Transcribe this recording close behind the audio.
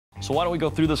So why don't we go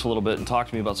through this a little bit and talk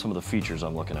to me about some of the features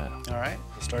I'm looking at. All right,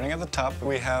 starting at the top,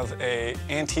 we have a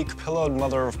antique pillowed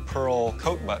mother of pearl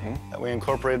coat button that we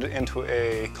incorporated into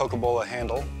a Coca-Cola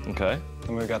handle. Okay.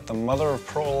 Then we've got the mother of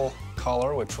pearl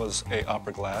collar, which was a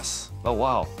opera glass. Oh,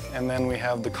 wow. And then we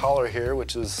have the collar here,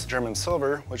 which is German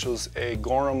silver, which was a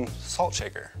Gorham salt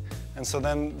shaker. And so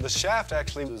then the shaft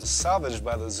actually was salvaged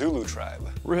by the Zulu tribe.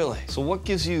 Really? So what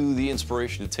gives you the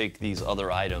inspiration to take these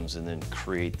other items and then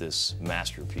create this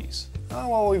masterpiece? Oh,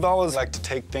 well, we've always liked to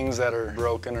take things that are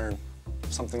broken or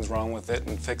something's wrong with it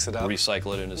and fix it up.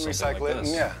 Recycle it into something like this?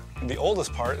 And yeah. The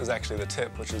oldest part is actually the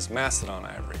tip, which is mastodon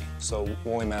ivory, so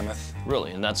woolly mammoth.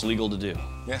 Really? And that's legal to do?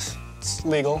 Yes, it's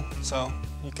legal, so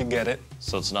you could get it.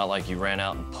 So it's not like you ran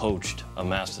out and poached a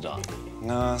mastodon?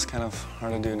 No, it's kind of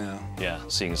hard to do now. Yeah,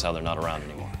 seeing as how they're not around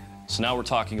anymore. So now we're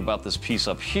talking about this piece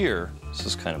up here. This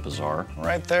is kind of bizarre.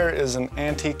 Right there is an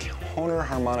antique Hohner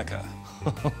harmonica.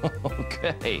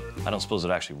 Okay. I don't suppose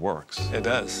it actually works. It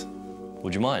does.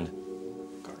 Would you mind?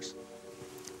 Of course.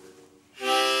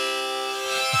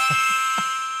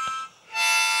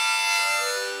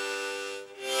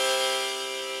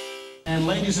 And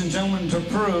ladies and gentlemen, to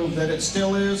prove that it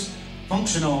still is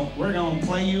functional, we're going to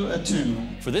play you a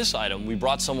tune. For this item, we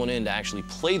brought someone in to actually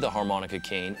play the harmonica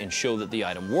cane and show that the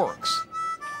item works.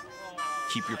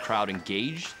 Keep your crowd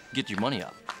engaged, get your money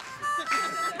up.